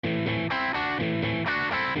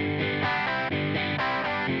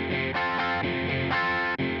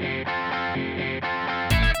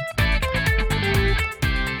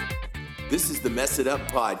the Mess It Up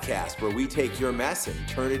podcast, where we take your mess and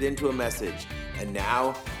turn it into a message. And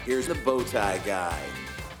now, here's the Bowtie Guy.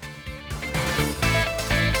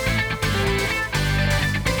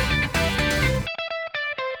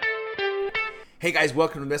 Hey guys,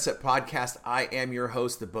 welcome to the Mess It Up podcast. I am your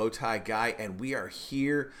host, the Bowtie Guy, and we are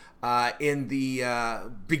here in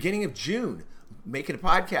the beginning of June making a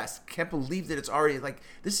podcast. Can't believe that it's already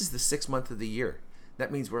this is the 6th month of the year.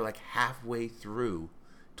 That means we're halfway through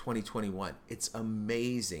 2021. It's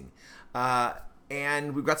amazing.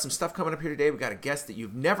 And we've got some stuff coming up here today. We've got a guest that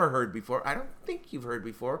you've never heard before. I don't think you've heard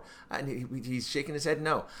before. And he's shaking his head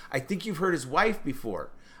no. I think you've heard his wife before.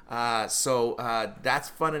 So that's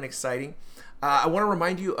fun and exciting. I want to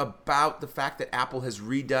remind you about the fact that Apple has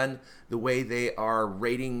redone the way they are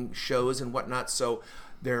rating shows and whatnot. So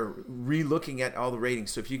they're re-looking at all the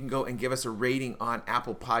ratings. So if you can go and give us a rating on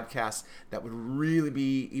Apple Podcasts, that would really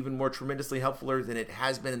be even more tremendously helpful than it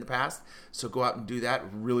has been in the past. So go out and do that.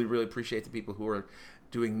 Really, really appreciate the people who are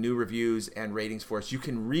doing new reviews and ratings for us. You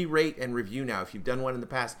can re-rate and review now. If you've done one in the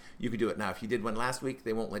past, you can do it now. If you did one last week,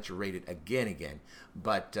 they won't let you rate it again.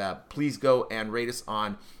 But please go and rate us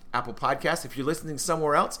on Apple Podcasts. If you're listening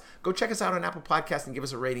somewhere else, go check us out on Apple Podcasts and give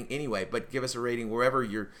us a rating anyway. But give us a rating wherever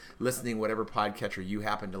you're listening, whatever podcatcher you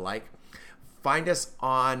happen to like. Find us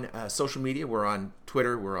on social media. We're on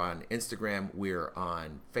Twitter. We're on Instagram. We're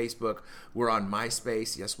on Facebook. We're on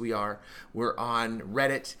MySpace. Yes, we are. We're on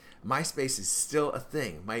Reddit. MySpace is still a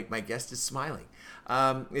thing. My guest is smiling.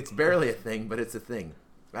 It's barely a thing, but it's a thing.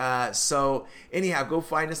 So anyhow, go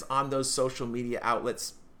find us on those social media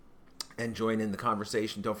outlets and join in the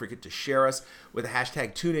conversation. Don't forget to share us with the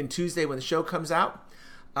hashtag TuneInTuesday when the show comes out.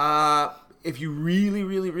 If you really,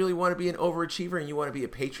 really, really want to be an overachiever and you want to be a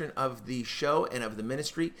patron of the show and of the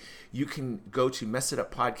ministry, you can go to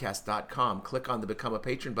messituppodcast.com, click on the Become a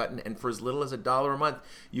Patron button, and for as little as $1 a month,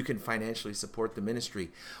 you can financially support the ministry.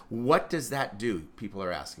 What does that do? People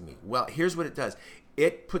are asking me. Well, here's what it does.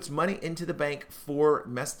 It puts money into the bank for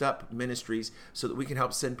Messed Up Ministries so that we can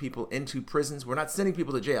help send people into prisons. We're not sending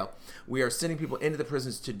people to jail. We are sending people into the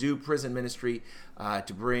prisons to do prison ministry,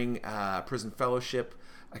 to bring prison fellowship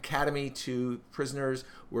academy to prisoners.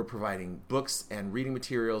 We're providing books and reading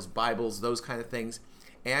materials, Bibles, those kind of things.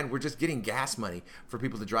 And we're just getting gas money for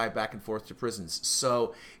people to drive back and forth to prisons.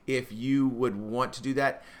 So if you would want to do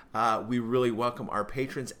that, we really welcome our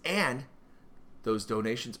patrons, and those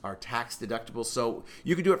donations are tax deductible. So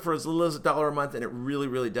you can do it for as little as $1 a month, and it really,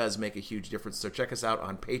 really does make a huge difference. So check us out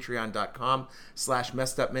on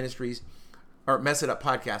patreon.com/messedupministries or Mess It Up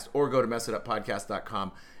Podcast, or go to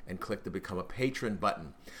messituppodcast.com and click the Become a Patron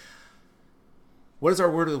button. What is our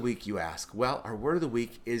word of the week, you ask? Well, our word of the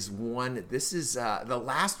week is one. This is the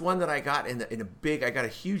last one that I got I got a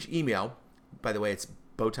huge email. By the way, it's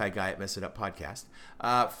Bowtie Guy at Mess It Up Podcast,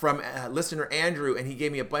 from listener Andrew, and he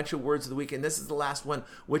gave me a bunch of words of the week, and this is the last one,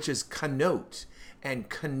 which is connote. And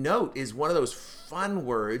connote is one of those fun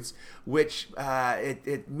words which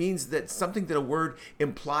it means that something that a word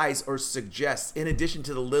implies or suggests, in addition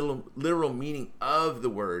to the literal meaning of the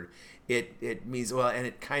word, it means, well, and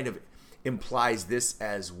it kind of implies this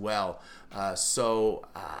as well.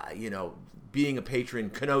 Being a patron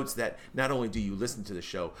connotes that not only do you listen to the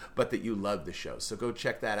show, but that you love the show. So go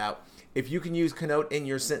check that out. If you can use connote in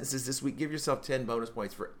your sentences this week, give yourself 10 bonus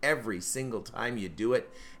points for every single time you do it,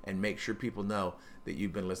 and make sure people know that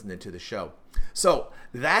you've been listening to the show. So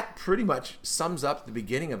that pretty much sums up the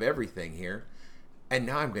beginning of everything here. And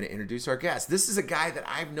now I'm going to introduce our guest. This is a guy that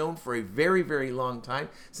I've known for a very, very long time,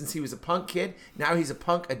 since he was a punk kid. Now he's a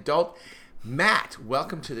punk adult. Matt,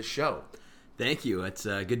 welcome to the show. Thank you. It's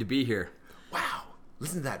good to be here. Wow,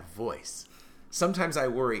 listen to that voice. Sometimes I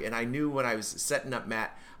worry, and I knew when I was setting up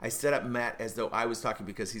Matt, I set up Matt as though I was talking,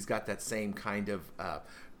 because he's got that same kind of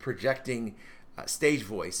projecting stage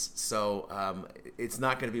voice. So it's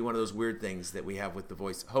not going to be one of those weird things that we have with the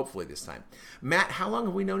voice, hopefully this time. Matt, how long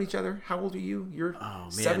have we known each other? How old are you? You're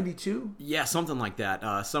 72? Yeah, something like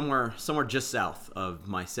that. Somewhere just south of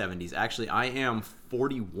my 70s. Actually, I am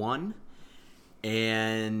 41,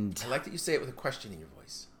 and I like that you say it with a question in your voice.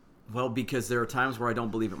 Well, because there are times where I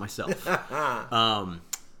don't believe it myself.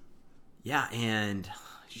 Yeah, and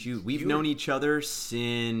shoot, we've known each other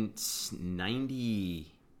since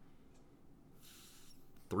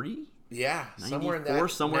 93? Yeah, 94,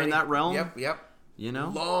 somewhere in that realm. Yep. You know?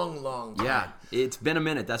 Long time. Yeah, it's been a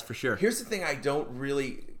minute, that's for sure. Here's the thing I don't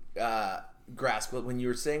really grasp. When you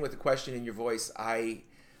were saying with the question in your voice, I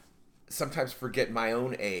sometimes forget my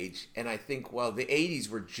own age, and I think, well, the 80s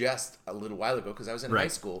were just a little while ago, because I was in high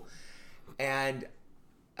school. And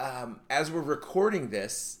as we're recording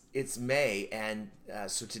this, it's May, and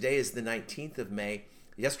so today is the 19th of May.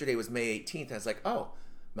 yesterday was May 18th. And I was like, oh,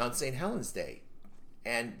 Mount St. Helens Day.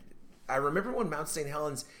 And I remember when Mount St.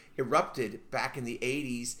 Helens erupted back in the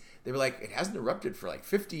 80s, they were like, it hasn't erupted for like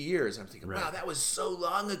 50 years. And I'm thinking, wow, that was so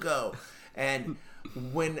long ago. And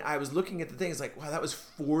when I was looking at the thing, it's like, wow, that was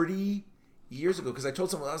 40 years ago. Because I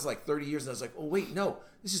told someone that was like 30 years, and I was like, oh, wait, no,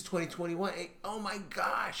 this is 2021. Hey, oh, my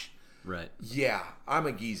gosh. Right. Yeah, I'm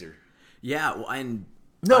a geezer. Yeah, well, and...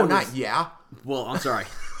 No, not yeah. Well, I'm sorry.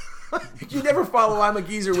 You never follow I'm a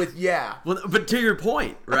geezer with yeah. Well, but to your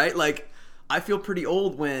point, right? Like, I feel pretty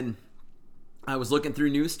old when I was looking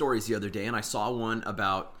through news stories the other day, and I saw one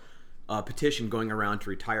about a petition going around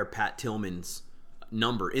to retire Pat Tillman's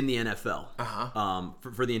number in the NFL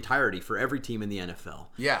for the entirety, for every team in the NFL.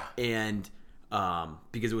 Yeah. And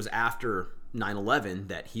because it was after 9/11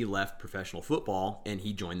 that he left professional football and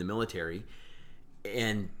he joined the military.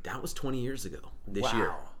 And that was 20 years ago this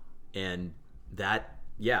year. And that,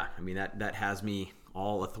 yeah, I mean, that has me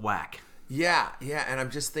all athwack. Yeah, and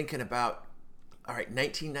I'm just thinking about, all right,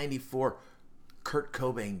 1994, Kurt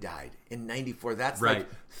Cobain died in 94. That's right. Like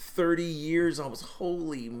 30 years almost.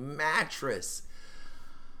 Holy mattress.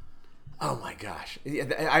 Oh my gosh.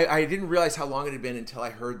 I didn't realize how long it had been until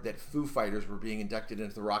I heard that Foo Fighters were being inducted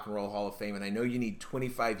into the Rock and Roll Hall of Fame. And I know you need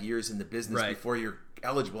 25 years in the business before you're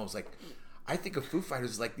eligible. I was like, I think of Foo Fighters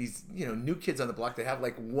as like these, New Kids on the Block that have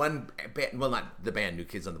like one band. Well, not the band New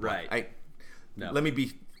Kids on the Block. Right. Let me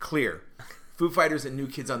be clear. Foo Fighters and New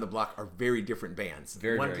Kids on the Block are very different bands.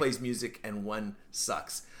 One plays music and one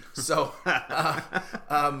sucks. So,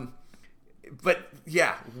 but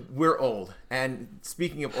yeah, we're old. And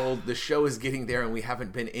speaking of old, the show is getting there and we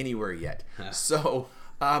haven't been anywhere yet. So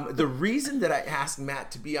the reason that I asked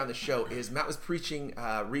Matt to be on the show is Matt was preaching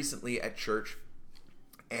recently at church,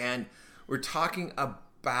 and we're talking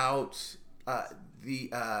about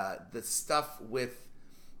the stuff with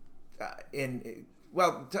the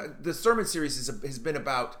sermon series has been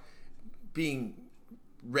about being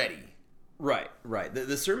ready. Right.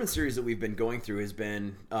 The sermon series that we've been going through has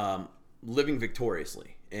been living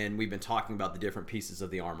victoriously, and we've been talking about the different pieces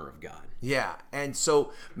of the armor of God. Yeah, and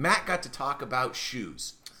so Matt got to talk about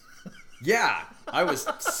shoes. Yeah, I was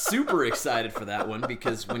super excited for that one,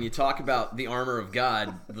 because when you talk about the armor of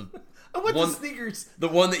God, the sneakers. The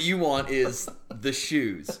one that you want is the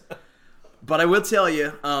shoes. But I will tell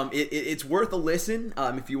you, it's worth a listen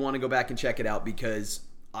if you want to go back and check it out, because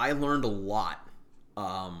I learned a lot,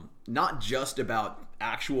 not just about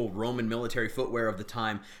actual Roman military footwear of the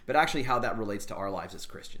time, but actually how that relates to our lives as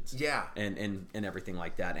Christians. Yeah. And everything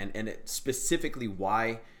like that. And it specifically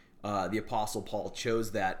why the Apostle Paul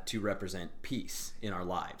chose that to represent peace in our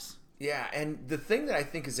lives. Yeah, and the thing that I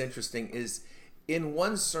think is interesting is in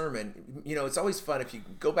one sermon, it's always fun if you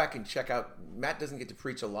go back and check out, Matt doesn't get to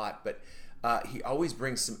preach a lot, but he always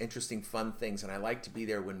brings some interesting, fun things, and I like to be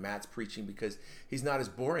there when Matt's preaching because he's not as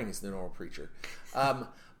boring as the normal preacher.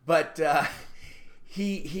 But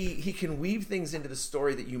he can weave things into the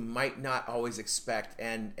story that you might not always expect,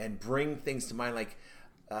 and bring things to mind. Like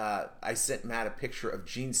I sent Matt a picture of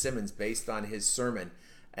Gene Simmons based on his sermon,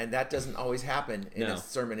 and that doesn't always happen in a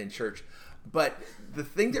sermon in church. But the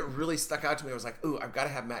thing that really stuck out to me, I was like, ooh, I've got to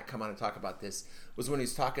have Matt come on and talk about this, was when he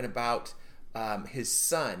was talking about his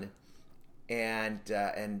son and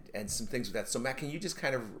some things with that. So Matt, can you just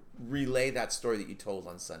kind of relay that story that you told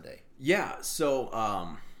on Sunday? Yeah,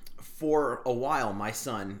 so for a while, my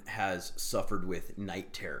son has suffered with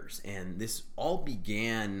night terrors, and this all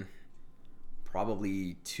began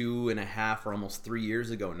probably 2.5 or almost 3 years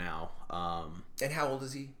ago now. And how old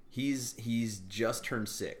is he? He's just turned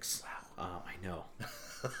 6. Wow. I know,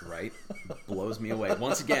 right? Blows me away.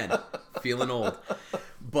 Once again, feeling old.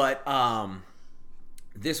 But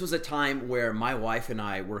this was a time where my wife and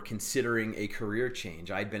I were considering a career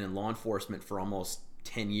change. I'd been in law enforcement for almost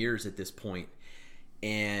 10 years at this point,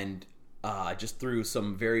 and just through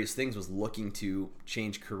some various things was looking to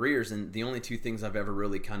change careers. And the only two things I've ever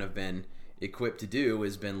really kind of been equipped to do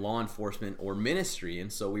has been law enforcement or ministry.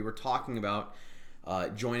 And so we were talking about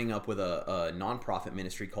joining up with a nonprofit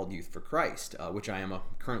ministry called Youth for Christ, which I am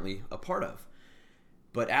currently a part of.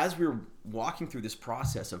 But as we were walking through this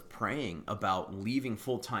process of praying about leaving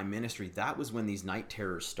full-time ministry, that was when these night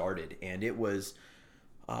terrors started. And it was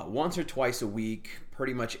once or twice a week,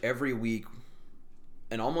 pretty much every week,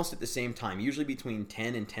 and almost at the same time, usually between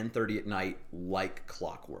 10 and 10:30 at night, like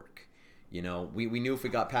clockwork. We knew if we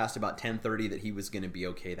got past about 10:30 that he was going to be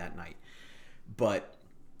okay that night. But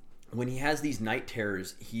when he has these night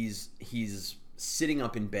terrors, he's sitting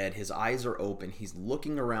up in bed, his eyes are open, he's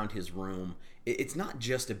looking around his room. It's not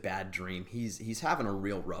just a bad dream. He's having a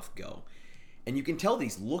real rough go. And you can tell that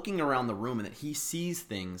he's looking around the room and that he sees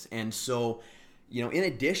things. And so, in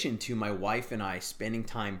addition to my wife and I spending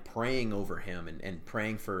time praying over him and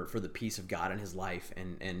praying for the peace of God in his life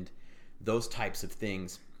and those types of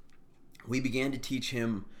things, we began to teach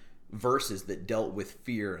him verses that dealt with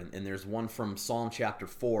fear. And there's one from Psalm chapter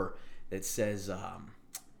 4 that says,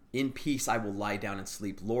 in peace I will lie down and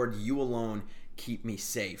sleep. Lord, you alone keep me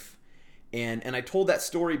safe. And I told that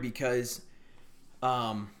story because,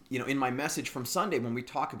 in my message from Sunday, when we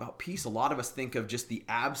talk about peace, a lot of us think of just the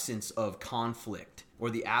absence of conflict or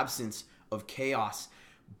the absence of chaos.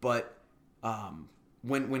 But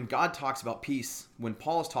when God talks about peace, when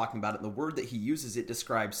Paul is talking about it, the word that he uses, it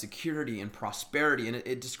describes security and prosperity. And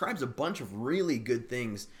it describes a bunch of really good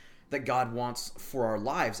things that God wants for our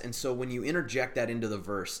lives. And so when you interject that into the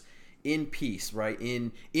verse, in peace, right?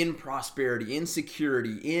 In prosperity, in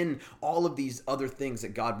security, in all of these other things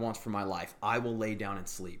that God wants for my life, I will lay down and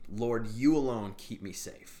sleep. Lord, you alone keep me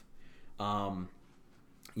safe. So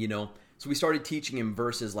we started teaching him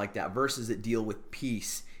verses like that, verses that deal with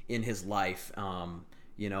peace in his life. God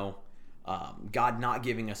not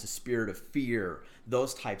giving us a spirit of fear,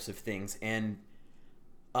 those types of things. And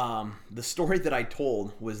the story that I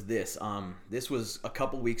told was this. This was a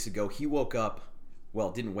couple weeks ago. He woke up. Well,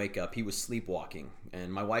 didn't wake up. He was sleepwalking.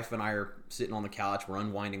 And my wife and I are sitting on the couch. We're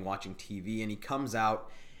unwinding, watching TV. And he comes out,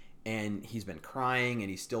 and he's been crying, and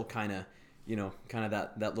he's still kind of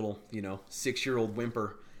that little, 6-year-old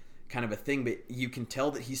whimper kind of a thing. But you can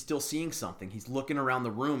tell that he's still seeing something. He's looking around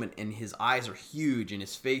the room, and his eyes are huge, and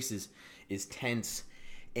his face is tense.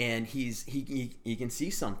 And he can see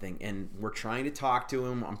something. And we're trying to talk to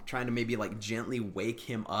him. I'm trying to maybe gently wake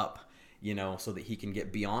him up, so that he can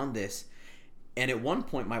get beyond this. And at one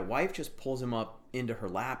point, my wife just pulls him up into her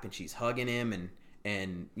lap, and she's hugging him,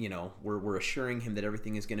 and we're assuring him that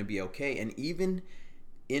everything is going to be okay. And even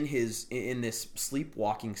in this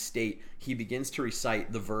sleepwalking state, he begins to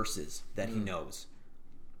recite the verses that he knows.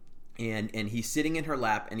 And he's sitting in her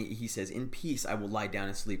lap, and he says, "In peace I will lie down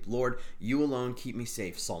and sleep. Lord, you alone keep me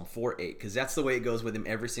safe." Psalm 4:8, because that's the way it goes with him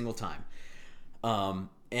every single time. And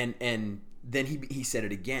then he said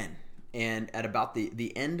it again. And at about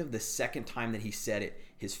the end of the second time that he said it,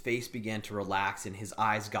 his face began to relax and his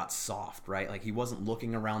eyes got soft, right? Like he wasn't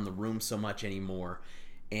looking around the room so much anymore.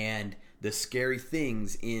 And the scary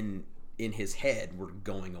things in his head were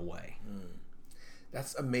going away.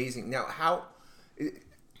 That's amazing. Now,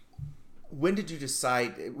 when did you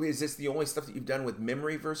decide, is this the only stuff that you've done with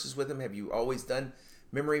memory verses with him? Have you always done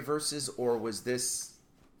memory verses, or was this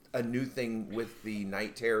a new thing with the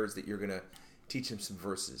night terrors that you're going to teach him some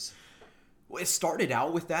verses? Well, it started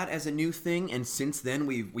out with that as a new thing, and since then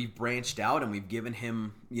we've branched out and we've given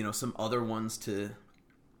him, some other ones to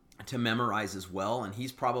memorize as well. And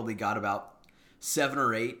he's probably got about 7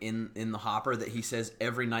 or 8 in the hopper that he says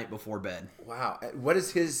every night before bed. Wow. What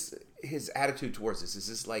is his attitude towards this? Is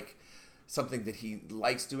this like something that he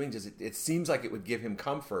likes doing? It seems like it would give him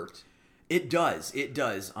comfort. It does.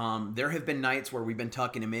 There have been nights where we've been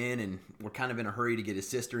tucking him in, and we're kind of in a hurry to get his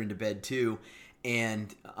sister into bed too.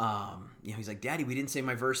 And he's like, "Daddy, we didn't say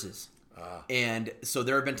my verses." And so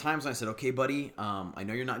there have been times when I said, "Okay, buddy, I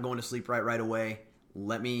know you're not going to sleep right away.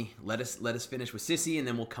 Let us finish with Sissy, and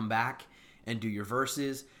then we'll come back and do your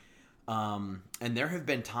verses." And there have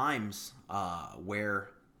been times where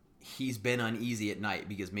he's been uneasy at night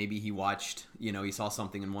because maybe he watched, he saw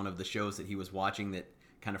something in one of the shows that he was watching that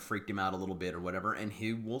kind of freaked him out a little bit or whatever, and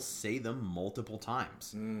he will say them multiple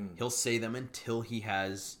times. He'll say them until he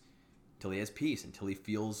has peace, until he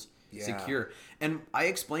feels secure. And I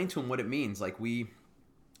explained to him what it means. Like we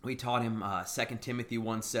taught him 2 Timothy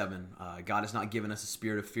 1:7. God has not given us a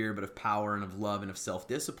spirit of fear, but of power and of love and of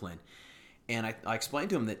self-discipline. And I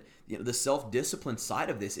explained to him that the self-discipline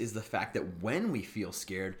side of this is the fact that when we feel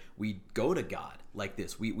scared, we go to God like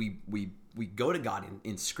this. We go to God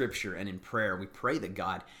in Scripture and in prayer. We pray that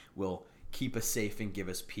God will keep us safe and give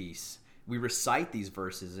us peace. We recite these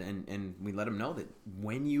verses, and we let him know that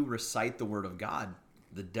when you recite the Word of God,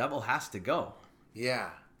 the devil has to go.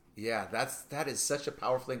 Yeah, that is such a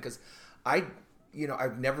powerful thing, because I've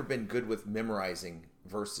never been good with memorizing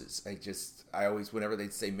verses. I always, whenever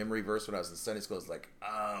they'd say memory verse when I was in Sunday school, I was like,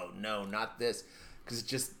 oh no, not this, because it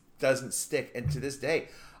just doesn't stick. And to this day,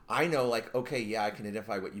 I know, like, okay, yeah, I can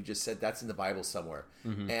identify what you just said. That's in the Bible somewhere.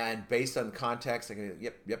 Mm-hmm. And based on context, I can,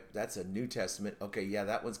 yep, that's a New Testament. Okay, yeah,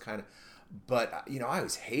 that one's kind of, but, I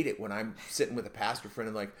always hate it when I'm sitting with a pastor friend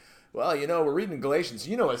and like, well, we're reading Galatians.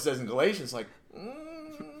 You know what it says in Galatians? Like,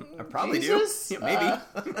 I probably Jesus? do. Yeah,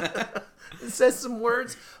 maybe. It says some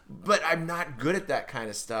words, but I'm not good at that kind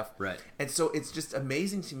of stuff. Right. And so it's just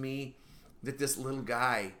amazing to me that this little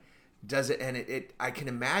guy does it, and I can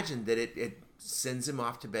imagine that it sends him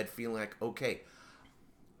off to bed feeling like, okay,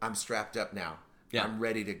 I'm strapped up now. Yeah. I'm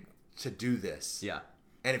ready to do this. Yeah.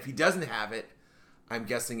 And if he doesn't have it, I'm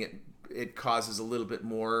guessing it causes a little bit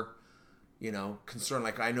more, concern.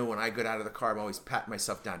 Like I know when I get out of the car, I'm always patting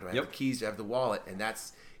myself down. Do I have the keys? Do I have the wallet? And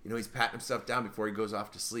that's, he's patting himself down before he goes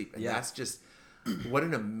off to sleep. And that's just, what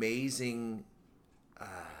an amazing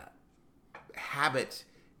habit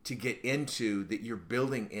to get into that you're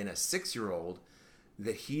building in a 6-year-old,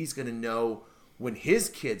 that he's going to know when his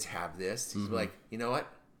kids have this. He's like, you know what?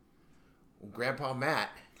 Grandpa Matt,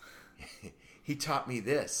 he taught me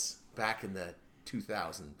this back in the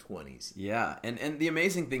 2020s. Yeah, and the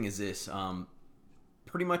amazing thing is this,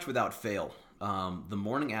 pretty much without fail, the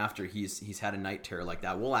morning after he's had a night terror like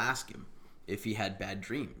that, we'll ask him if he had bad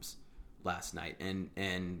dreams last night,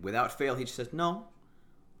 and without fail, he just says, no,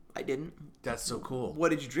 I didn't. That's so cool. What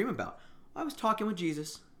did you dream about? I was talking with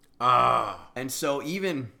Jesus. And so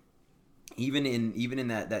even in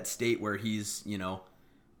that state where he's,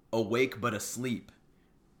 awake but asleep,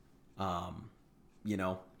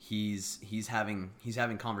 he's having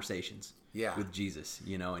conversations with Jesus,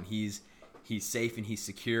 and he's safe and he's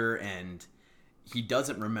secure, and he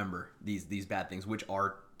doesn't remember these bad things, which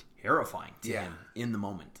are terrifying to him in the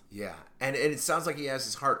moment. Yeah. And it sounds like he has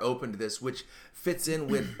his heart open to this, which fits in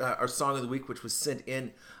with our song of the week, which was sent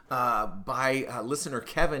in by listener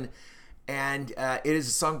Kevin. And it is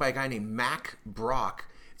a song by a guy named Mac Brock.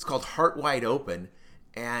 It's called Heart Wide Open.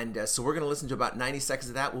 And so we're going to listen to about 90 seconds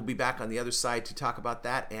of that. We'll be back on the other side to talk about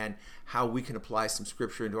that and how we can apply some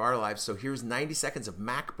scripture into our lives. So here's 90 seconds of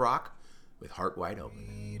Mac Brock with Heart Wide Open.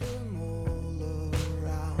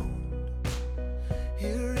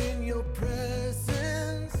 Here in your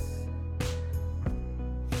presence,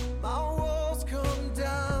 my walls come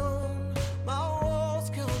down, my walls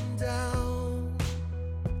come down.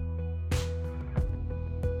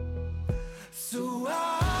 So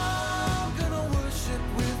I'm gonna worship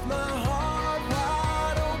with my heart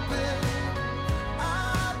wide open.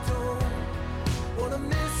 I don't wanna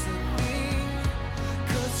miss a thing,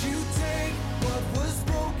 'cause you take what was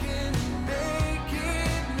broken and make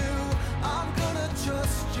it new. I'm gonna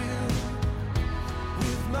trust you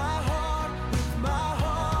with my heart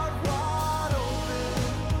wide open.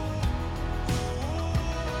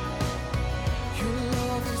 Your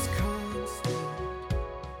love is constant.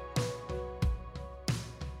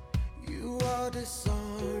 You are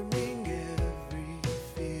disarming every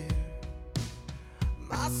fear.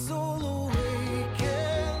 My soul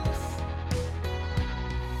awakens.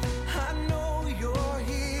 I know you're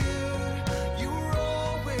here. You're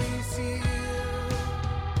always here.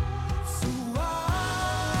 So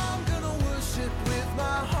I'm gonna worship with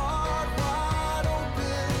my heart wide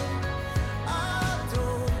open. I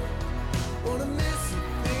don't wanna miss a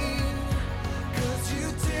thing, 'cause you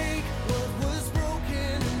take what was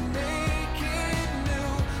broken and make it new.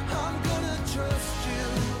 I'm gonna trust you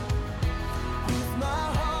with my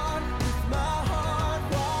heart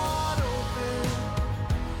wide open.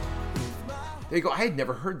 With my There you go. I had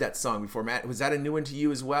never heard that song before, Matt. Was that a new one to you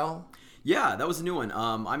as well? Yeah, that was a new one.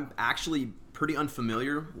 I'm actually pretty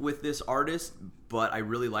unfamiliar with this artist, but I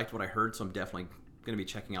really liked what I heard, so I'm definitely going to be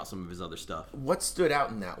checking out some of his other stuff. What stood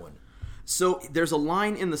out in that one? So there's a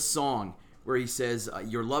line in the song where he says,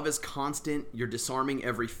 your love is constant, you're disarming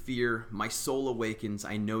every fear, my soul awakens,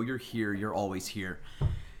 I know you're here, you're always here.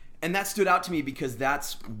 And that stood out to me because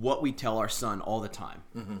that's what we tell our son all the time.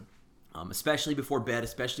 Especially before bed,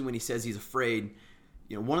 especially when he says he's afraid.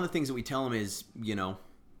 One of the things that we tell him is,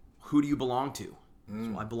 who do you belong to?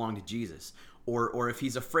 So I belong to Jesus. Or if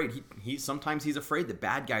he's afraid, sometimes he's afraid that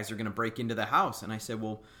bad guys are going to break into the house. And I said,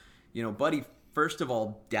 well, buddy, first of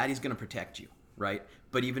all, Daddy's going to protect you, right?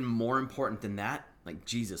 But even more important than that, like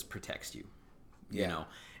Jesus protects you,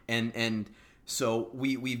 And so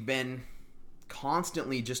we've been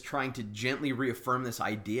constantly just trying to gently reaffirm this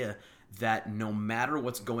idea that no matter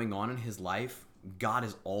what's going on in his life, God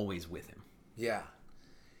is always with him. Yeah.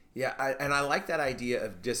 Yeah, and I like that idea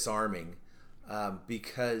of disarming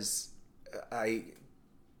because I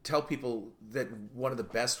tell people that one of the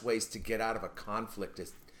best ways to get out of a conflict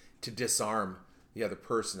is to disarm the other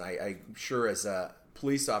person. I'm sure as a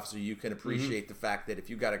police officer you can appreciate the fact that if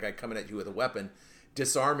you got a guy coming at you with a weapon,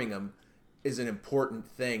 disarming them is an important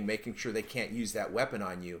thing, making sure they can't use that weapon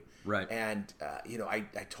on you. Right. And, I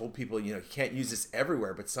told people, you can't use this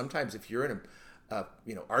everywhere, but sometimes if you're in a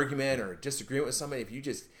argument or a disagreement with somebody, if you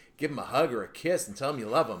just give them a hug or a kiss and tell them you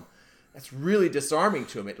love them, that's really disarming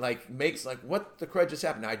to them. It makes what the crud just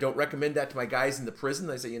happened. Now, I don't recommend that to my guys in the prison.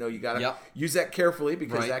 They say, you got to use that carefully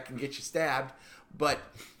because that can get you stabbed. But,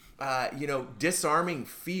 disarming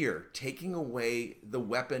fear, taking away the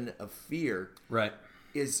weapon of fear. Right.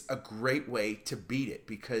 is a great way to beat it,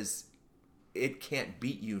 because it can't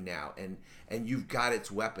beat you now, and you've got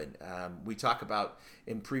its weapon. We talk about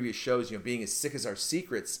in previous shows, being as sick as our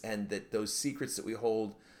secrets, and that those secrets that we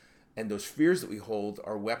hold and those fears that we hold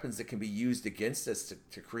are weapons that can be used against us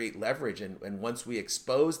to create leverage. And once we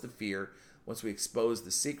expose the fear, once we expose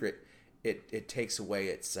the secret, it takes away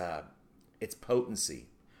its potency.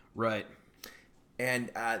 Right. And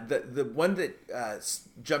the one that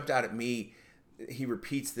jumped out at me, he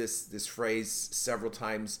repeats this phrase several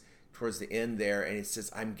times towards the end there, and it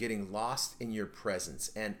says, "I'm getting lost in your presence."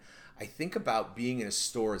 And I think about being in a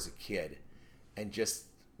store as a kid and just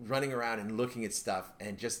running around and looking at stuff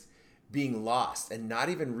and just being lost and not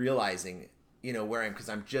even realizing, where I am, because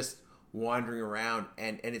I'm just wandering around,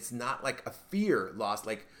 and it's not like a fear lost.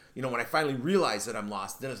 Like, when I finally realize that I'm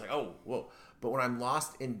lost, then it's like, oh, whoa. But when I'm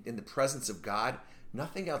lost in the presence of God,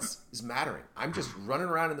 nothing else is mattering. I'm just running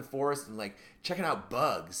around in the forest and like checking out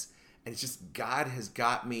bugs, and it's just God has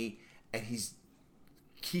got me, and he's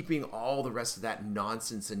keeping all the rest of that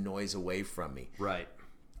nonsense and noise away from me. Right.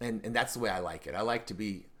 And that's the way I like it. I like to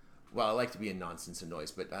be in nonsense and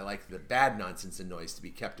noise, but I like the bad nonsense and noise to be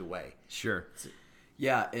kept away. Sure.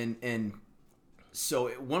 Yeah, and so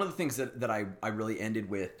one of the things that I really ended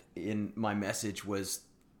with in my message was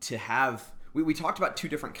to have... We talked about two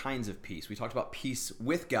different kinds of peace. We talked about peace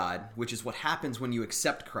with God, which is what happens when you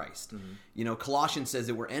accept Christ. Mm-hmm. Colossians says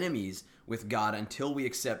that we're enemies with God until we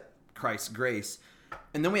accept Christ's grace.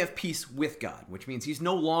 And then we have peace with God, which means he's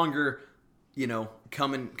no longer,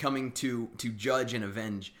 coming to judge and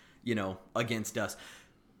avenge, against us.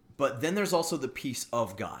 But then there's also the peace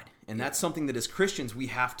of God. And that's something that as Christians we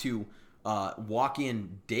have to walk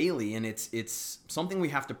in daily, and it's something we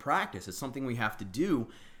have to practice. It's something we have to do.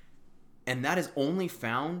 And that is only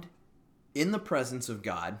found in the presence of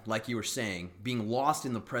God, like you were saying, being lost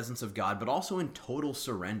in the presence of God, but also in total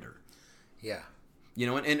surrender. Yeah.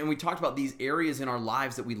 And we talked about these areas in our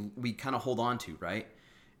lives that we kind of hold on to, right?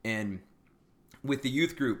 And with the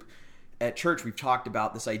youth group at church, we've talked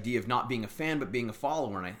about this idea of not being a fan, but being a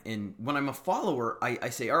follower. And when I'm a follower,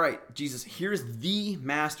 I say, all right, Jesus, here's the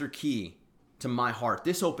master key to my heart.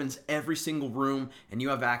 This opens every single room, and you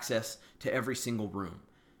have access to every single room.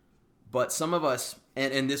 But some of us,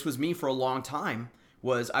 and this was me for a long time,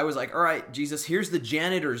 I was like, all right, Jesus, here's the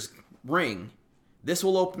janitor's ring. This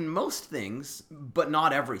will open most things, but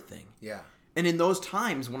not everything. Yeah. And in those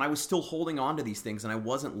times when I was still holding on to these things and I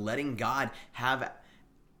wasn't letting God have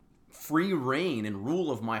free reign and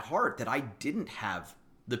rule of my heart, that I didn't have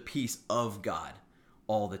the peace of God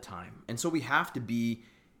all the time. And so we have to be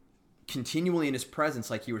continually in his presence,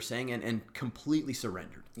 like you were saying, and completely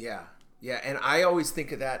surrendered. Yeah. Yeah. And I always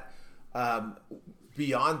think of that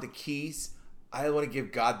beyond the keys. I want to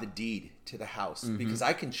give God the deed to the house, because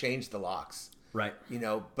I can change the locks. Right.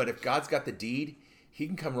 But if God's got the deed, he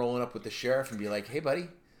can come rolling up with the sheriff and be like, hey, buddy,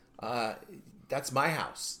 that's my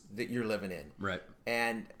house that you're living in. Right.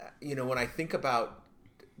 And, when I think about,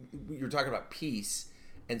 you're talking about peace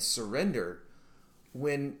and surrender,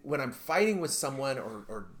 when I'm fighting with someone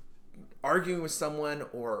or arguing with someone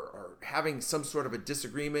or having some sort of a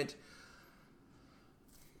disagreement,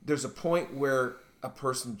 there's a point where a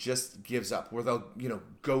person just gives up, where they'll,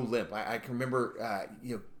 go limp. I can remember,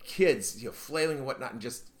 kids, flailing and whatnot, and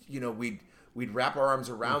just, we'd wrap our arms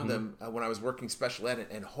around them when I was working special ed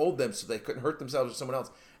and hold them so they couldn't hurt themselves or someone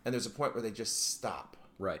else. And there's a point where they just stop.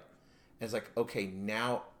 Right. And it's like, okay,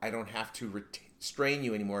 now I don't have to restrain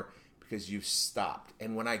you anymore because you've stopped.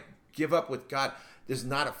 And when I give up with God, there's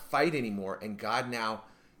not a fight anymore. And God now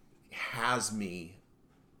has me,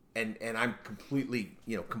 and I'm completely,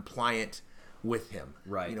 compliant with him.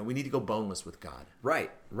 Right. We need to go boneless with God.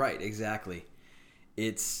 Right, exactly.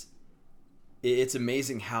 It's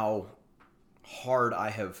amazing how hard I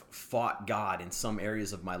have fought God in some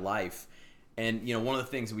areas of my life. And, one of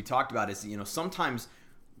the things that we talked about is, sometimes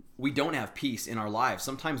we don't have peace in our lives.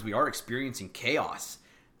 Sometimes we are experiencing chaos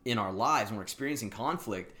in our lives and we're experiencing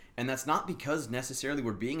conflict. And that's not because necessarily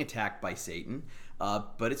we're being attacked by Satan,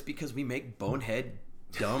 but it's because we make bonehead,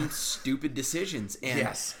 dumb, stupid decisions. And,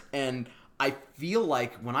 yes. And I feel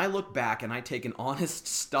like when I look back and I take an honest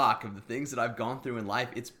stock of the things that I've gone through in life,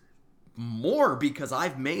 it's more because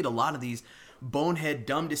I've made a lot of these bonehead,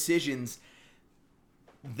 dumb decisions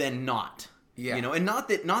than not. Yeah. And not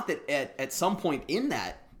that at some point in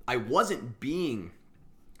that I wasn't being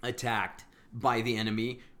attacked by the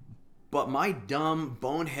enemy, but my dumb,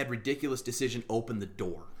 bonehead, ridiculous decision opened the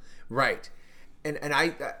door. Right. And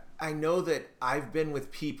I know that I've been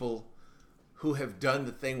with people who have done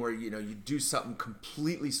the thing where, you do something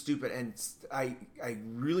completely stupid, and I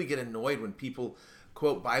really get annoyed when people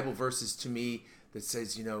quote Bible verses to me that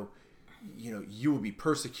says, you will be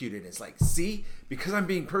persecuted. It's like, see, because I'm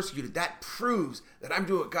being persecuted, that proves that I'm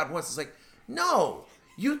doing what God wants. It's like, no,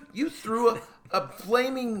 you threw a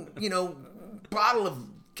flaming, bottle of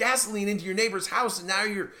gasoline into your neighbor's house and now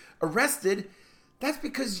you're arrested. That's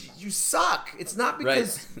because you suck. It's not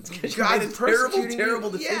because It's God's persecuting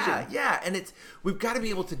terrible you. decision. Yeah, and we've got to be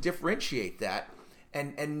able to differentiate that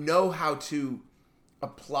and know how to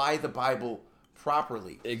apply the Bible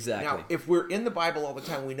properly. Exactly. Now, if we're in the Bible all the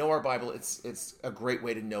time, we know our Bible, it's a great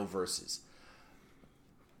way to know verses.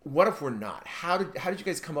 What if we're not? How did you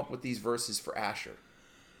guys come up with these verses for Asher?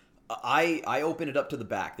 I open it up to the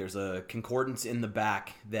back. There's a concordance in the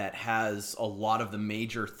back that has a lot of the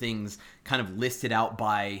major things kind of listed out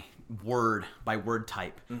by word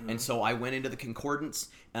type. Mm-hmm. And so I went into the concordance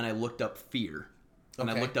and I looked up fear. And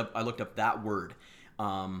I looked up that word.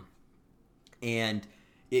 And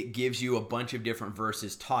it gives you a bunch of different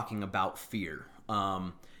verses talking about fear.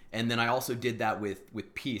 And then I also did that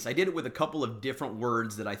with peace. I did it with a couple of different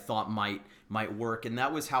words that I thought might work, and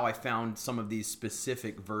that was how I found some of these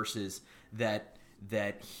specific verses that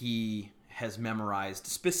he has memorized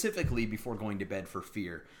specifically before going to bed for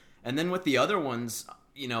fear. And then with the other ones,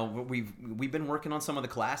 we've been working on some of the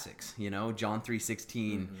classics. John 3:16,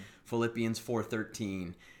 mm-hmm. Philippians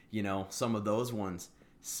 4:13. Some of those ones.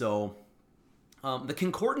 So the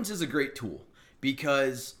concordance is a great tool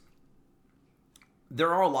because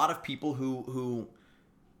there are a lot of people who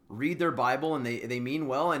read their Bible and they mean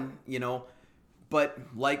well, and but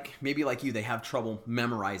maybe like you, they have trouble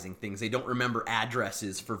memorizing things. They don't remember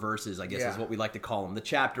addresses for verses, I guess is what we like to call them, the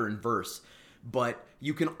chapter and verse. But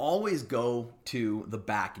you can always go to the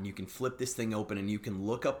back and you can flip this thing open and you can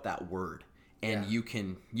look up that word and you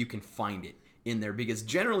can find it in there, because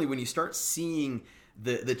generally when you start seeing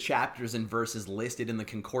the chapters and verses listed in the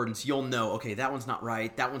concordance, you'll know, okay, that one's not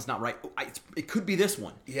right, that one's not right. It could be this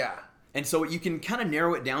one. Yeah. And so you can kind of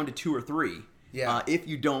narrow it down to 2 or 3 if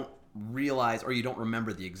you don't realize or you don't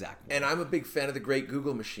remember the exact one. And I'm a big fan of the great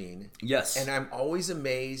Google machine. Yes. And I'm always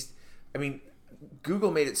amazed. I mean, Google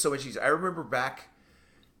made it so much easier. I remember back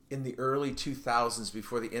in the early 2000s,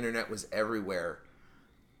 before the internet was everywhere,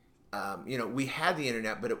 we had the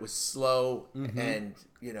internet, but it was slow mm-hmm. and,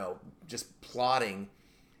 just plodding,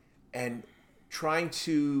 and trying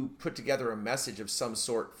to put together a message of some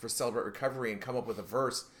sort for Celebrate Recovery and come up with a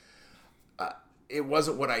verse. It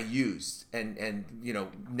wasn't what I used, and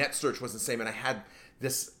NetSearch wasn't the same, and I had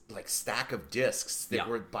this stack of discs that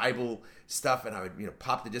were Bible stuff, and I would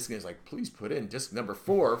pop the disc and it was like, please put in disc number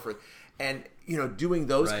 4 for, and doing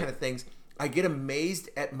those kind of things. I get amazed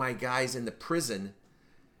at my guys in the prison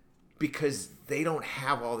because they don't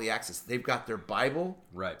have all the access. They've got their Bible,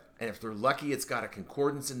 right, and if they're lucky, it's got a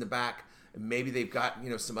concordance in the back, and maybe they've got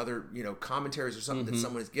some other commentaries or something mm-hmm. that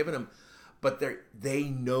someone has given them, but they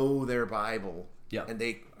know their Bible. Yeah. And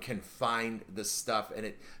they can find the stuff, and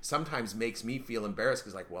it sometimes makes me feel embarrassed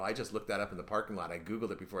because, I just looked that up in the parking lot. I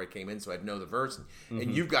Googled it before I came in, so I'd know the verse, mm-hmm.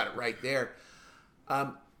 and you've got it right there.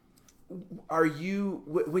 Are you,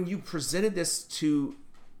 when you presented this to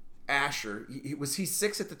Asher, was he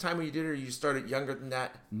 6 at the time when you did it, or you started younger than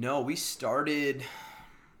that? No, we started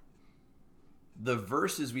the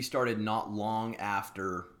verses. We started not long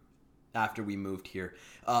after we moved here,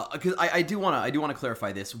 because I do want to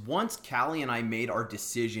clarify this. Once Callie and I made our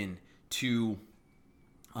decision to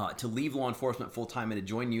leave law enforcement full time and to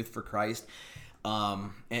join Youth for Christ,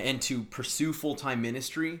 and to pursue full time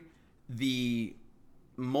ministry, the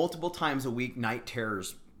multiple times a week night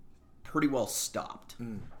terrors pretty well stopped.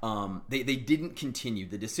 They didn't continue.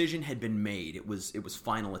 The decision had been made. It was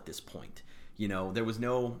final at this point. There was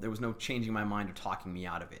no changing my mind or talking me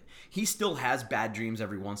out of it. He still has bad dreams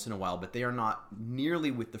every once in a while, but they are not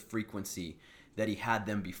nearly with the frequency that he had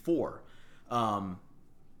them before.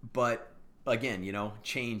 But again,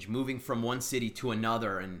 change, moving from one city to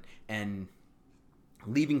another and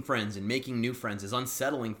leaving friends and making new friends is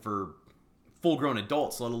unsettling for full-grown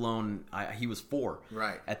adults, let alone he was 4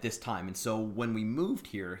 at this time. And so when we moved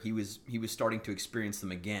here, he was starting to experience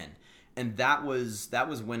them again. And that was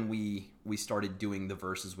when we started doing the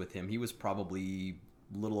verses with him. He was probably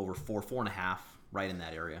a little over 4.5, right in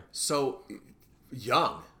that area. So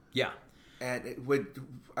young. Yeah. And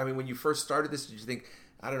when you first started this, did you think,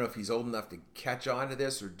 I don't know if he's old enough to catch on to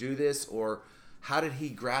this or do this, or how did he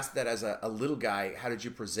grasp that as a little guy? How did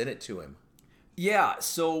you present it to him? Yeah,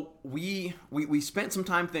 so we spent some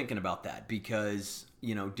time thinking about that because,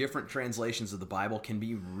 different translations of the Bible can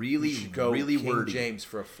be really King wordy. James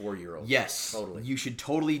for a 4-year-old. Yes, totally. You should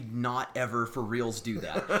totally not ever for reals do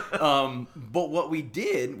that. But what we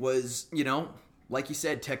did was, like you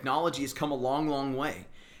said, technology has come a long, long way.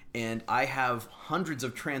 and I have hundreds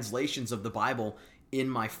of translations of the Bible in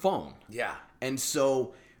my phone. Yeah. And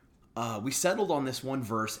so we settled on this one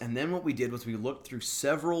verse, and then what we did was we looked through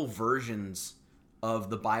several versions of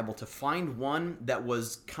the Bible to find one that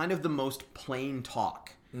was kind of the most plain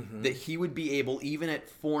talk that he would be able, even at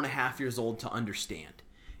 4.5 years old, to understand.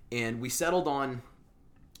 And we settled on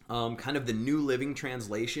kind of the New Living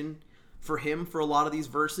Translation for him for a lot of these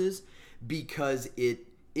verses, because it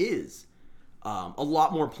is a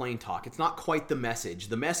lot more plain talk. It's not quite the message.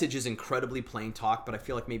 The message is incredibly plain talk, but I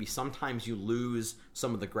feel like maybe sometimes you lose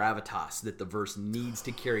some of the gravitas that the verse needs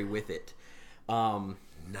to carry with it.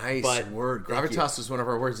 Nice word. Gravitas was one of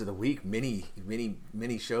our words of the week many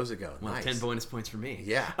shows ago. Well, nice. 10 bonus points for me.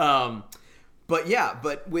 Yeah.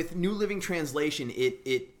 But with New Living Translation,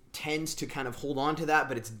 it tends to kind of hold on to that,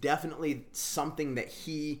 but it's definitely something that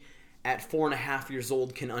he, at 4.5 years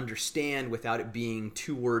old, can understand without it being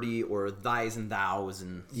too wordy or thys and thous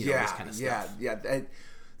and this kind of stuff. Yeah. That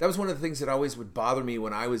was one of the things that always would bother me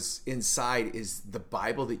when I was inside, is the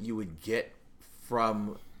Bible that you would get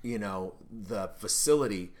from, the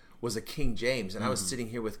facility was a King James. And I was sitting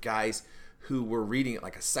here with guys who were reading at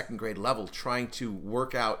like a second grade level, trying to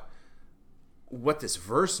work out what this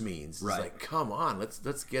verse means. Right. It's like, come on,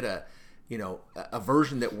 let's get a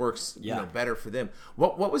version that works better for them.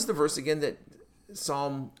 What was the verse again? That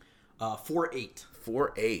Psalm 4:8.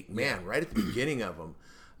 4:8. Man, right at the beginning of them.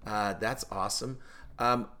 That's awesome.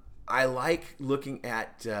 I like looking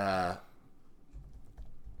at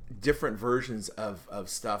different versions of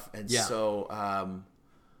stuff, and so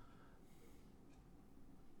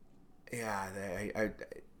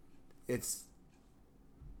it's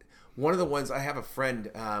one of the ones. I have a friend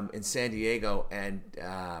in San Diego, and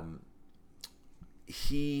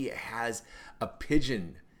he has a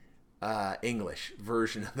pidgin English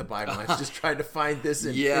version of the Bible. I was just trying to find this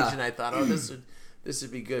in pidgin. I thought, this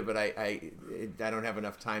would be good, but I don't have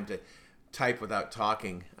enough time to type without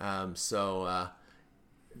talking. I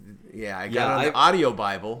got on the audio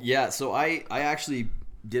Bible. Yeah, so I actually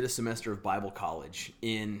did a semester of Bible college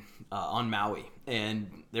on Maui, and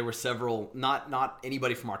there were several, not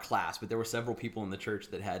anybody from our class, but there were several people in the church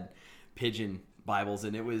that had pidgin Bibles,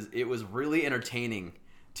 and it was really entertaining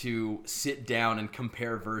to sit down and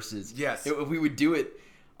compare verses. Yes. We would do it.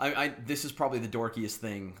 This is probably the dorkiest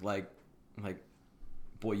thing. Like,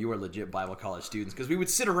 boy, you are legit Bible college students, because we would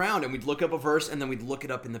sit around and we'd look up a verse and then we'd look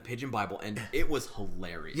it up in the Pidgin Bible, and it was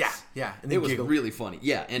hilarious. Yeah. And it was really funny.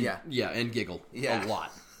 And giggle a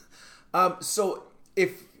lot. So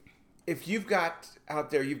if you've got out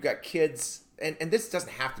there, you've got kids, and this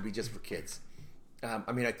doesn't have to be just for kids.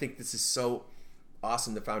 I think this is so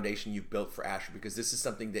awesome, the foundation you've built for Asher, because this is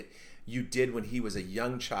something that you did when he was a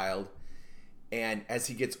young child, and as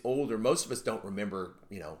he gets older, most of us don't remember,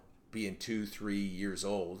 being 2-3 years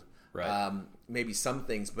old. Right. Maybe some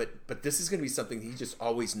things, but this is going to be something he just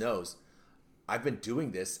always knows. I've been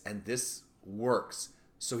doing this, and this works.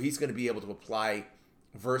 So he's going to be able to apply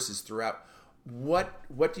verses throughout. What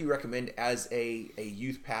do you recommend as a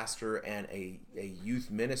youth pastor and a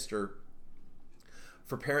youth minister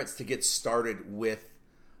for parents to get started with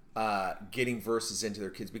getting verses into their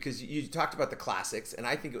kids? Because you talked about the classics, and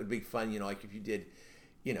I think it would be fun, like if you did,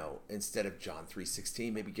 instead of John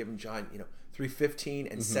 3:16, maybe give them John,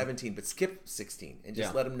 3:15 and 17, but skip 16 and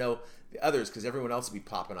just let them know the others, because everyone else will be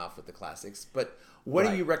popping off with the classics. But what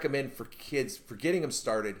do you recommend for kids for getting them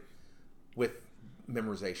started with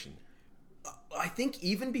memorization? I think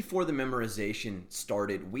even before the memorization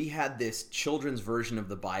started, we had this children's version of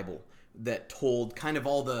the Bible that told kind of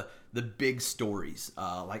all the big stories,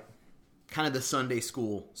 like kind of the Sunday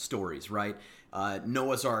school stories, right?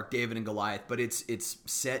 Noah's Ark, David and Goliath, but it's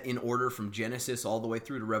set in order from Genesis all the way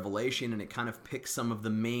through to Revelation, and it kind of picks some of the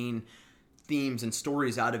main themes and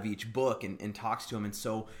stories out of each book and talks to him. And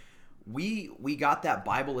so we got that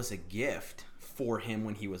Bible as a gift for him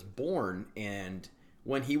when he was born, and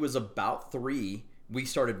when he was about 3, we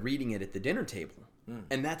started reading it at the dinner table,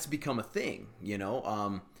 and that's become a thing.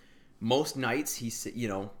 Most nights he said,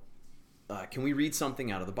 can we read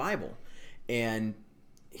something out of the Bible? And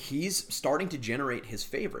he's starting to generate his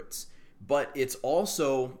favorites. But it's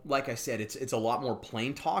also, like I said, it's a lot more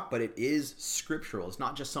plain talk, but it is scriptural. It's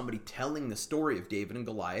not just somebody telling the story of David and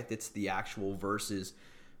Goliath. It's the actual verses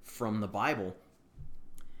from the Bible.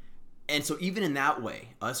 And so even in that way,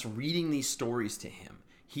 us reading these stories to him,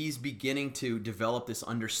 he's beginning to develop this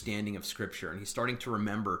understanding of Scripture, and he's starting to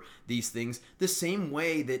remember these things the same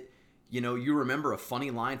way that, you remember a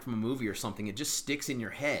funny line from a movie or something. It just sticks in your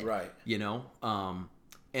head. Right.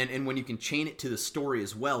 And when you can chain it to the story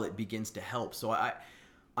as well, it begins to help. So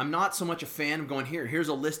I'm not so much a fan of going, here's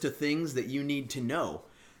a list of things that you need to know.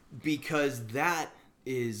 because that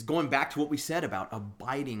is going back to what we said about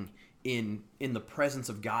abiding in the presence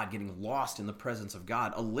of God, getting lost in the presence of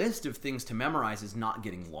God. A list of things to memorize is not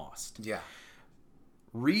getting lost. Yeah.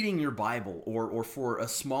 Reading your Bible, or for a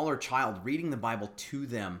smaller child, reading the Bible to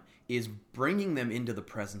them is bringing them into the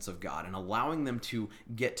presence of God and allowing them to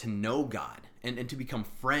get to know God and to become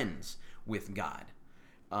friends with God.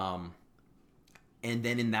 And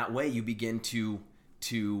then in that way, you begin to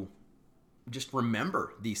just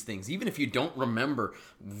remember these things. Even if you don't remember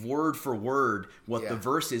word for word what the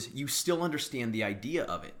verse is, you still understand the idea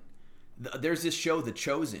of it. There's this show, The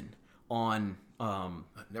Chosen, on...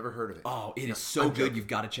 I've never heard of it. Oh, it is so good. Joking. You've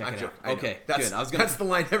got to check it out. I know. Okay, that's, good. That's the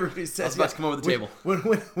line everybody says. I was about to come over the table. When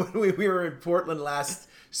we were in Portland last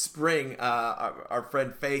spring, our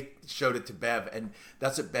friend Faith showed it to Bev, and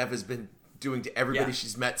that's what Bev has been doing to everybody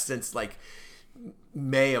she's met since like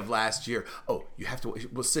May of last year. Oh, you have to.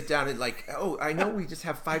 We'll sit down and like. Oh, I know we just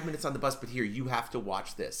have 5 minutes on the bus, but here you have to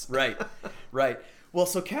watch this. Right. Well,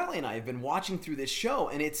 so Callie and I have been watching through this show,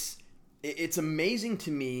 and it's amazing to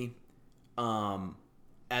me.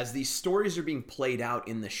 As these stories are being played out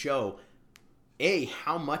in the show,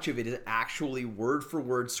 how much of it is actually word for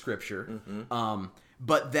word scripture,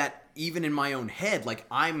 but that even in my own head, like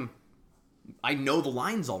I know the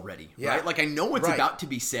lines already, right? Like I know what's about to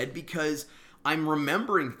be said because I'm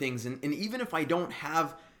remembering things, and even if I don't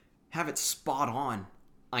have it spot on,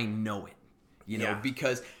 I know it, you know,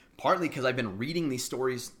 partly because I've been reading these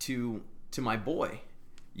stories to my boy,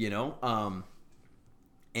 you know,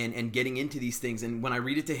 and getting into these things. And when I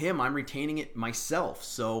read it to him, I'm retaining it myself.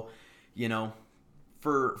 So, you know,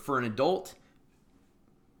 for an adult,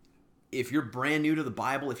 if you're brand new to the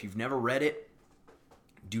Bible, if you've never read it,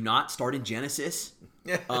 do not start in Genesis.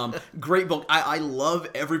 Great book. I love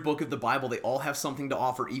every book of the Bible. They all have something to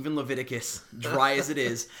offer, even Leviticus, dry as it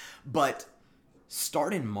is. But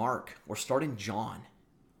start in Mark or start in John.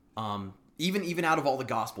 Even out of all the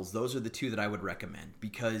Gospels, those are the two that I would recommend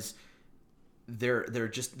because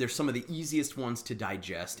they're some of the easiest ones to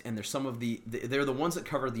digest, and they're the ones that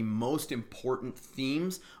cover the most important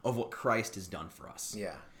themes of what Christ has done for us.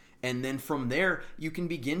 Yeah. And then from there, you can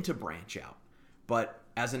begin to branch out. But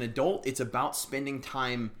as an adult, it's about spending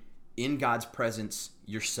time in God's presence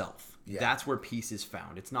yourself. Yeah. That's where peace is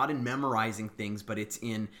found. It's not in memorizing things, but it's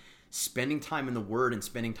in spending time in the Word and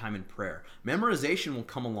spending time in prayer. Memorization will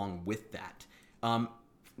come along with that.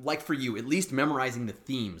 Like for you, at least memorizing the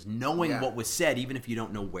themes, knowing what was said, even if you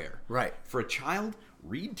don't know where. Right. For a child,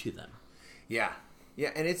 read to them. Yeah. Yeah,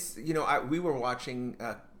 and it's, you know, we were watching,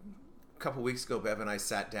 a couple weeks ago, Bev and I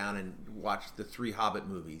sat down and watched the 3 Hobbit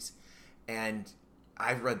movies. And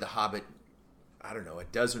I've read The Hobbit, I don't know, a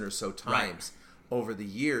dozen or so times over the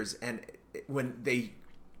years. And when they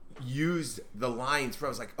used the lines from, I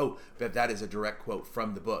was like, oh, Bev, that is a direct quote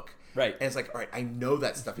from the book. Right. And it's like, all right, I know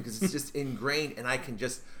that stuff because it's just ingrained and I can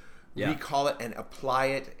just recall it and apply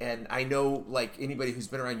it. And I know, like, anybody who's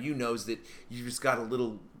been around you knows that you just got a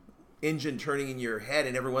little engine turning in your head,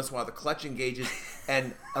 and every once in a while the clutch engages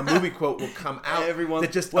and a movie quote will come out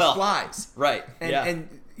that just applies. Right. And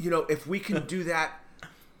you know, if we can do that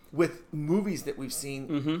with movies that we've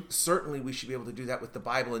seen, certainly we should be able to do that with the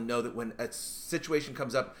Bible and know that when a situation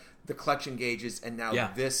comes up, the clutch engages and now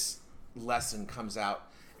this lesson comes out.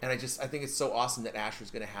 And I think it's so awesome that Asher's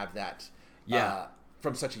going to have that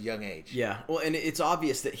from such a young age. Yeah. Well, and it's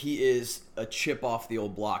obvious that he is a chip off the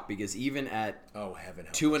old block because even at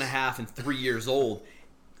 2.5 and 3 years old,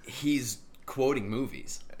 he's quoting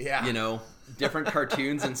movies. Yeah. You know, different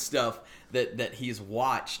cartoons and stuff that he's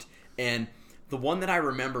watched. And the one that I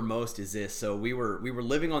remember most is this. So we were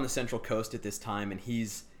living on the Central Coast at this time, and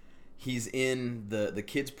he's in the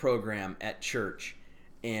kids program at church,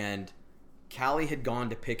 and Callie had gone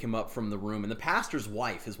to pick him up from the room, and the pastor's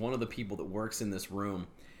wife is one of the people that works in this room,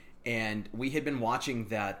 and we had been watching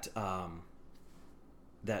that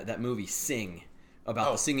movie Sing,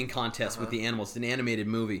 about the singing contest with the animals. It's an animated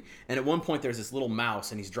movie, and at one point there's this little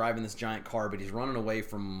mouse, and he's driving this giant car, but he's running away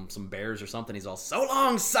from some bears or something. He's all, "So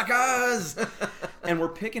long, suckers!" And we're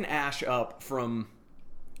picking Ash up from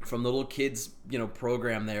the little kids, you know,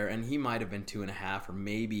 program there, and he might have been 2.5 or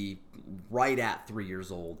maybe right at 3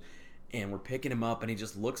 years old. And we're picking him up, and he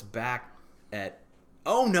just looks back at,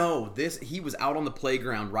 oh no, he was out on the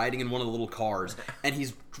playground riding in one of the little cars, and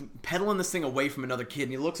he's pedaling this thing away from another kid,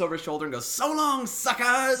 and he looks over his shoulder and goes, "So long,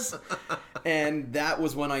 suckers!" And that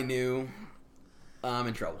was when I knew I'm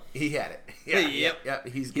in trouble. He had it. Yep.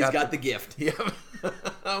 He's got the gift. Yep.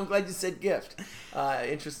 I'm glad you said gift.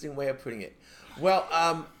 Interesting way of putting it.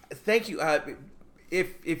 Well, thank you.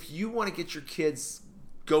 If you want to get your kids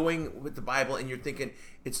going with the Bible and you're thinking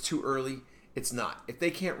it's too early, it's not. If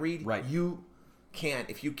they can't read, Right. you can.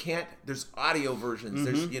 If you can't, there's audio versions.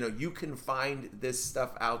 There's you can find this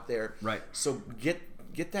stuff out there. Right. So get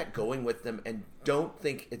that going with them, and don't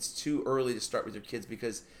think it's too early to start with your kids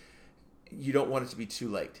because you don't want it to be too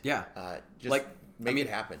late. Yeah. Just make it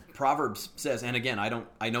happen. Proverbs says, and again,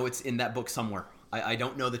 I know it's in that book somewhere. I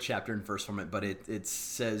don't know the chapter and verse from it, but it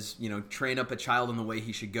says, train up a child in the way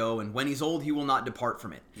he should go, and when he's old, he will not depart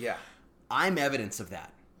from it. Yeah. I'm evidence of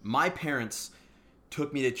that. My parents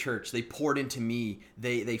took me to church. They poured into me.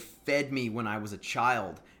 They fed me when I was a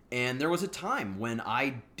child. And there was a time when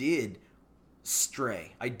I did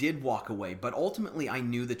stray. I did walk away, but ultimately I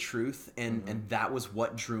knew the truth, and that was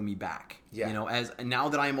what drew me back. Yeah. As now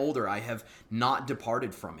that I'm older, I have not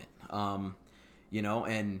departed from it.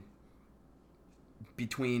 And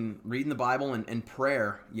between reading the Bible and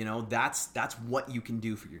prayer, that's what you can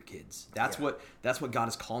do for your kids. That's what God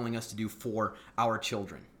is calling us to do for our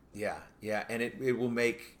children. Yeah, and it will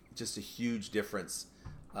make just a huge difference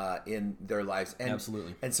in their lives. And,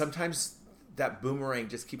 Absolutely. And sometimes that boomerang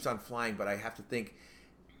just keeps on flying, but I have to think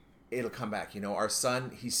it'll come back. Our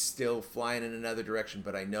son, he's still flying in another direction,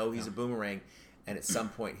 but I know he's a boomerang, and at some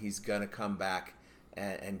point he's going to come back,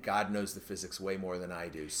 and God knows the physics way more than I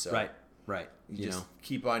do. So Right. you just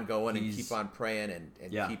keep on going and keep on praying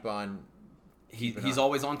and keep on. He's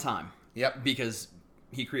always on time. Yep. Because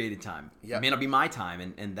he created time. Yep. It may not be my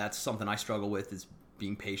time, and that's something I struggle with, is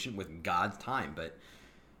being patient with God's time. But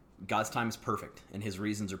God's time is perfect, and his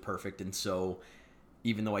reasons are perfect. And so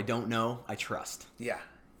even though I don't know, I trust. Yeah.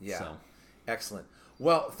 So. Excellent.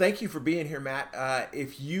 Well, thank you for being here, Matt.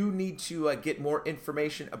 If you need to get more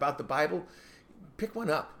information about the Bible, pick one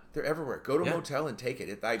up. They're everywhere. Go to a motel and take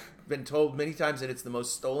it. I've been told many times that it's the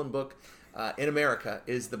most stolen book in America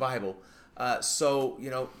is the Bible. So,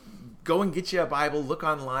 go and get you a Bible. Look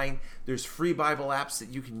online. There's free Bible apps that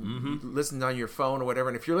you can listen on your phone or whatever.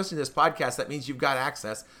 And if you're listening to this podcast, that means you've got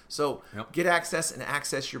access. So get access and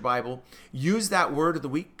access your Bible. Use that word of the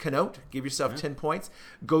week, connote. Give yourself 10 points.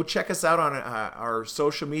 Go check us out on our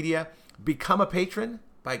social media. Become a patron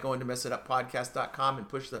by going to messituppodcast.com and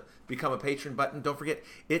push the Become a Patron button. Don't forget,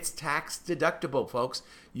 it's tax deductible, folks.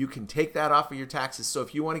 You can take that off of your taxes. So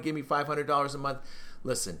if you want to give me $500 a month,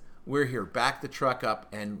 listen, we're here. Back the truck up,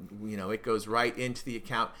 and it goes right into the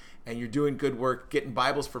account. And you're doing good work, getting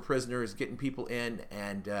Bibles for prisoners, getting people in,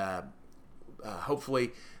 and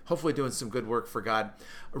hopefully doing some good work for God.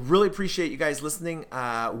 I really appreciate you guys listening.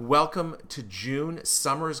 Welcome to June.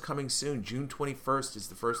 Summer is coming soon. June 21st is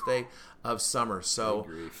the first day of summer. So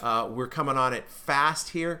we're coming on it fast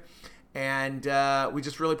here. And we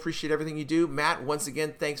just really appreciate everything you do. Matt, once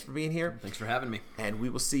again, thanks for being here. Thanks for having me. And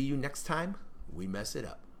we will see you next time we mess it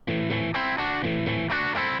up.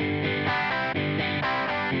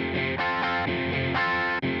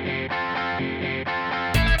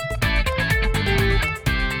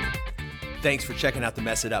 Thanks for checking out the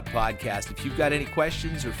Mess It Up podcast. If you've got any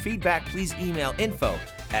questions or feedback, please email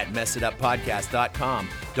info@messituppodcast.com.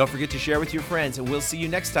 Don't forget to share with your friends, and we'll see you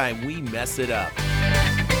next time we mess it up.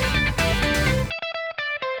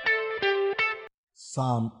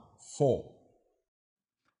 Psalm 4.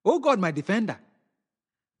 O God, my defender,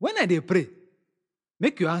 when I dey pray,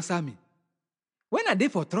 make you answer me. When I dey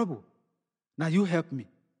for trouble, now you help me.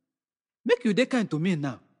 Make you dey kind to me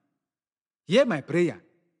now. Hear my prayer.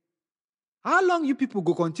 How long you people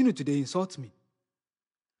go continue to dey insult me?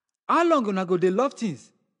 How long una go dey love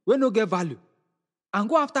things wey no get value and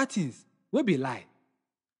go after things wey be lie?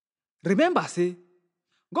 Remember, say,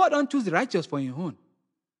 God don choose the righteous for him own,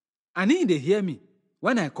 and he dey hear me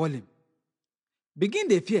when I call him. Begin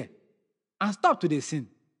dey fear and stop to dey sin.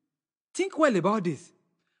 Think well about this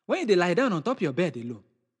when you dey lie down on top your bed alone.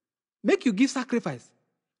 Make you give sacrifice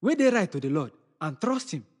wey dey right to the Lord and trust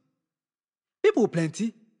him. People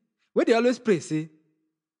plenty wey dey always pray say,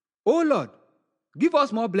 "Oh Lord, give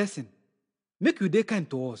us more blessing. Make you dey kind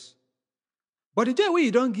to us." But the joy wey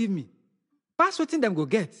you don give me pass wetin dem go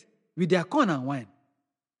get with their corn and wine.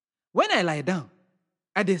 When I lie down,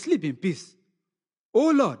 I dey sleep in peace.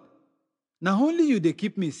 Oh Lord, na only you dey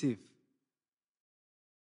keep me safe.